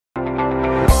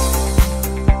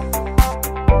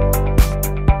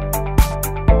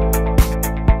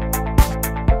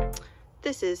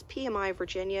This is PMI,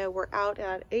 Virginia. We're out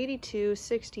at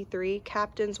 8263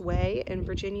 Captain's Way in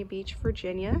Virginia Beach,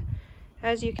 Virginia.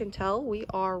 As you can tell, we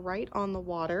are right on the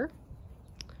water.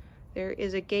 There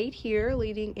is a gate here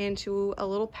leading into a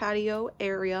little patio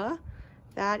area.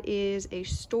 That is a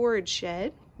storage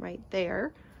shed right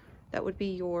there. That would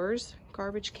be yours,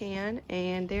 garbage can.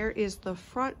 And there is the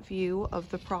front view of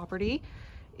the property.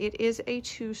 It is a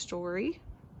 2-story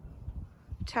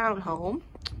townhome.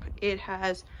 It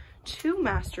has 2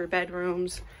 master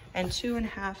bedrooms and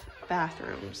 2.5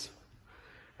 bathrooms.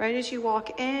 Right as you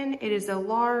walk in, it is a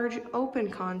large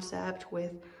open concept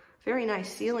with very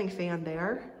nice ceiling fan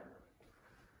there.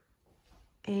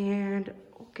 And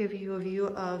I'll give you a view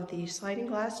of the sliding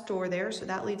glass door there. So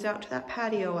that leads out to that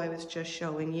patio I was just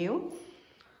showing you.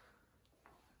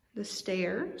 The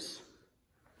stairs.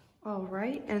 All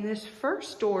right, and this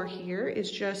first door here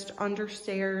is just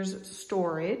understairs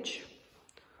storage.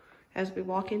 As we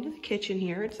walk into the kitchen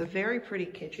here, it's a very pretty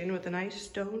kitchen with a nice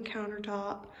stone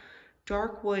countertop,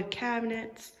 dark wood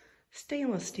cabinets,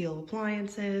 stainless steel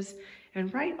appliances,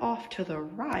 and right off to the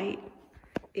right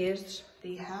is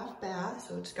the half bath.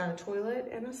 So it's got a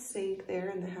toilet and a sink there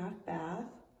in the half bath.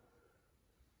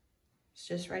 It's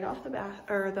just right off the bath,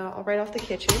 or right off the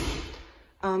kitchen.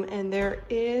 And there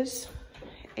is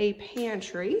a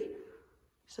pantry.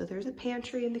 So there's a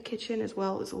pantry in the kitchen as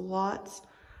well as lots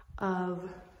of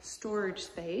storage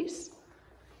space.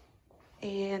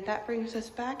 And that brings us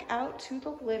back out to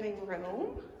the living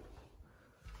room.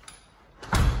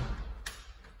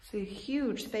 It's a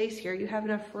huge space here. You have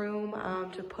enough room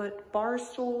to put bar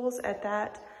stools at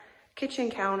that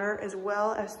kitchen counter, as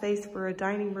well as space for a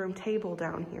dining room table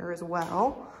down here as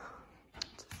well.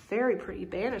 It's a very pretty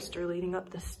banister leading up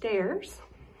the stairs.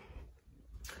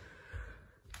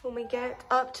 When we get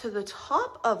up to the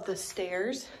top of the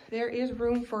stairs, there is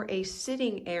room for a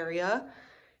sitting area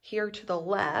here to the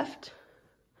left.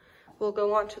 We'll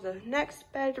go on to the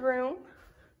next bedroom.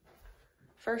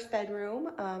 First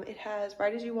bedroom, it has,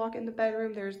 right as you walk in the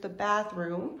bedroom, there's the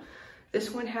bathroom.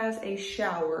 This one has a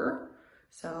shower.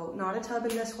 So not a tub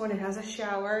in this one, it has a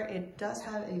shower. It does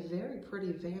have a very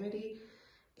pretty vanity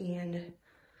and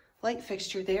light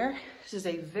fixture there. This is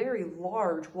a very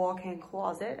large walk-in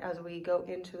closet as we go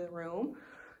into the room.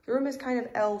 The room is kind of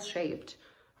L-shaped.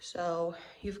 So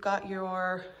you've got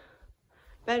your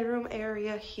bedroom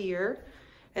area here,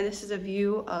 and this is a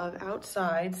view of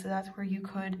outside. So that's where you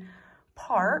could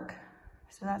park.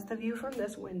 So that's the view from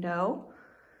this window.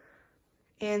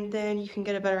 And then you can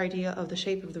get a better idea of the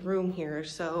shape of the room here.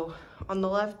 So on the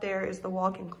left there is the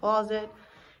walk-in closet,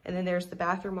 and then there's the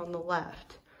bathroom on the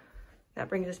left. That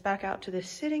brings us back out to the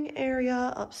sitting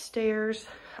area upstairs.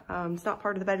 It's not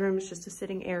part of the bedroom, it's just a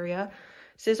sitting area.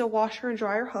 This is a washer and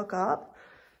dryer hookup.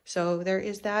 So there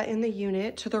is that in the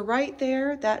unit. To the right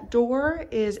there, that door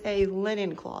is a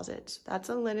linen closet. So that's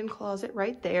a linen closet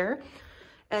right there.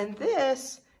 And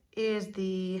this is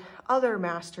the other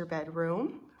master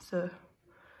bedroom. So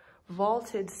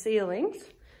vaulted ceilings.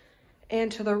 And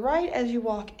to the right as you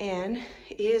walk in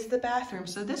is the bathroom.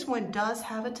 So this one does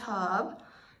have a tub.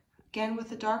 Again, with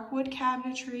the dark wood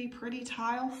cabinetry, pretty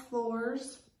tile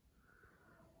floors.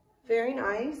 Very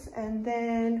nice. And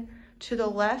then to the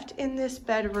left in this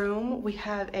bedroom, we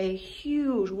have a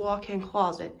huge walk-in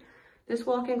closet. This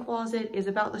walk-in closet is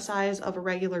about the size of a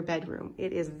regular bedroom.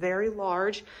 It is very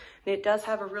large, and it does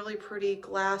have a really pretty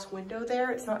glass window there.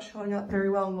 It's not showing up very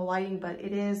well in the lighting, but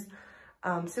it is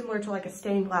similar to like a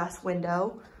stained glass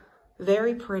window.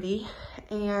 Very pretty.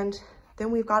 And then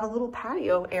we've got a little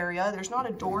patio area. There's not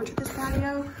a door to this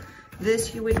patio.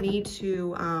 This you would need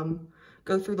to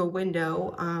go through the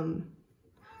window.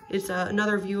 It's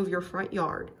another view of your front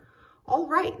yard. All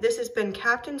right, this has been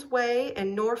Captain's Way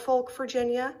in Norfolk,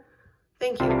 Virginia.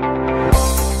 Thank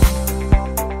you.